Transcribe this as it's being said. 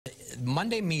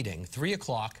Monday meeting, 3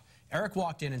 o'clock, Eric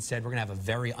walked in and said, we're going to have a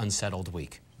very unsettled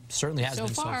week. Certainly has been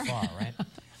so far, right?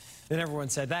 Then everyone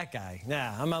said, that guy.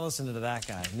 Nah, I'm not listening to that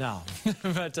guy. No.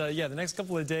 But, yeah, the next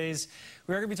couple of days,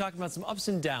 we're going to be talking about some ups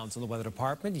and downs in the weather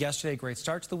department. Yesterday, great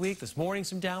start to the week. This morning,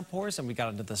 some downpours, and we got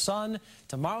into the sun.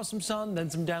 Tomorrow, some sun, then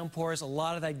some downpours. A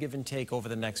lot of that give and take over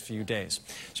the next few days.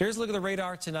 So here's a look at the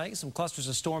radar tonight. Some clusters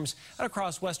of storms out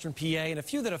across western PA and a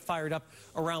few that have fired up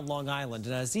around Long Island.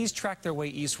 And as these track their way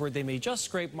eastward, they may just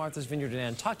scrape Martha's Vineyard and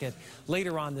Nantucket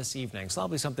later on this evening. So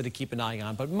that'll be something to keep an eye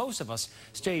on. But most of us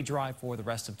stay dry for the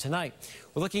rest of tonight.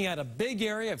 We're looking at a big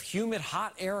area of humid,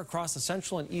 hot air across the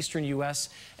central and eastern U.S.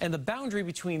 And the boundary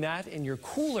between that and your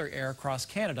cooler air across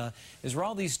Canada is where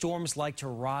all these storms like to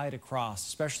ride across,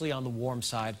 especially on the warm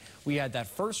side. We had that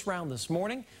first round this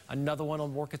morning. Another one will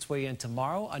work its way in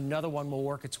tomorrow. Another one will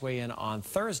work its way in on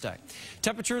Thursday.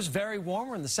 Temperatures very warm.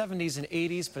 We're in the 70s and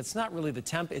 80s, but it's not really the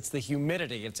temp. It's the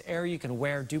humidity. It's air you can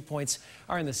wear. Dew points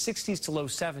are in the 60s to low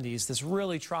 70s. This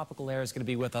really tropical air is going to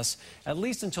be with us at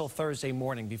least until Thursday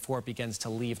morning before it begins to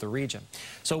leave the region.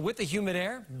 So with the humid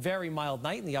air, very mild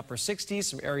night in the upper 60s,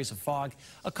 some areas of fog,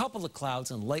 a couple of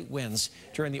clouds and light winds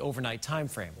during the overnight time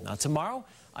frame. Now tomorrow,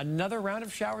 another round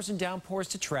of showers and downpours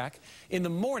to track. In the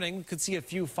morning, we could see a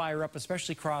few fire up,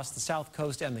 especially across the south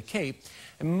coast and the Cape.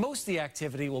 And most of the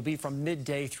activity will be from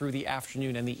midday through the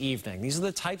afternoon and the evening. These are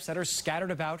the types that are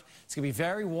scattered about. It's going to be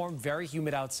very warm, very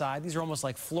humid outside. These are almost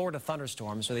like Florida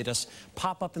thunderstorms, where they just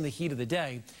pop up in the heat of the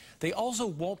day. They also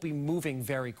won't be moving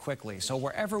very quickly. So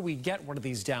wherever we get one of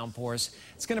these downpours,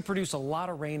 it's going to produce a lot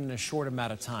of rain in a short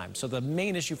amount of time. So the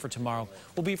main issue for tomorrow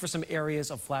will be for some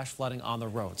areas of flash flooding on the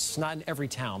roads. It's not in every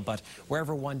town, but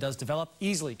wherever one does develop,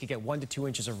 easily could get 1 to 2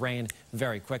 inches of rain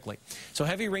very quickly. So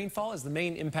heavy rainfall is the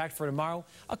main impact for tomorrow.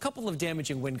 A couple of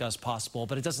damaging wind gusts possible,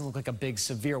 but it doesn't look like a big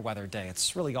severe weather day.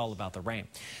 It's really all about the rain.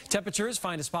 Temperatures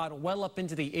find a spot well up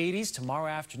into the 80s tomorrow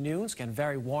afternoon. It's getting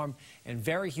very warm and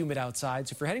very humid outside.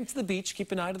 So if you're heading to the beach,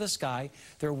 keep an eye to the sky.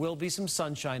 There will be some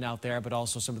sunshine out there, but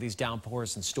also some of these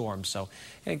downpours and storms. So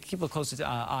keep a close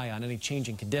eye on any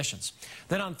changing conditions.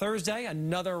 Then on Thursday,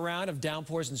 another round of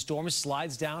downpours and storms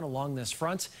slides down along this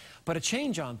front. But a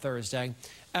change on Thursday.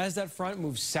 As that front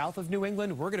moves south of New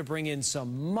England, we're going to bring in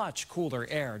some much cooler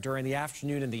air during the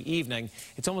afternoon and the evening.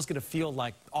 It's almost going to feel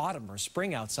like autumn or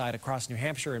spring outside across New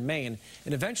Hampshire and Maine.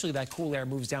 And eventually that cool air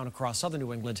moves down across southern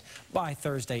New England by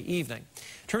Thursday evening.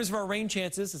 In terms of our rain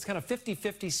chances, it's kind of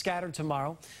 50-50 scattered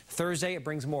tomorrow. Thursday, it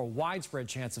brings a more widespread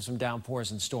chance of some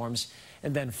downpours and storms.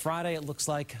 And then Friday, it looks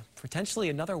like potentially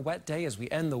another wet day as we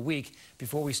end the week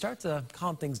before we start to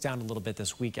calm things down a little bit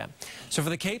this weekend. So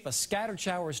for the Cape, a scattered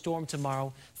shower or storm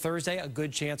tomorrow. Thursday, a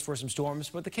good chance for some storms,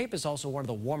 but the Cape is also one of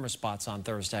the warmer spots on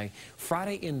Thursday.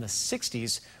 Friday in the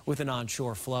 60s with an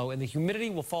onshore flow, and the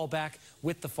humidity will fall back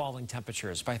with the falling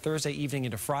temperatures. By Thursday evening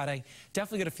into Friday,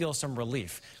 definitely going to feel some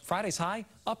relief. Friday's high,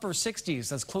 upper 60s.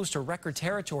 That's close to record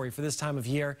territory for this time of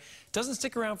year. Doesn't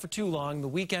stick around for too long. The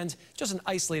weekend, just an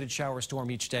isolated shower storm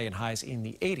each day and highs in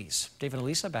the 80s. Dave and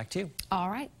Elisa, back to you. All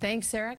right. Thanks, Eric.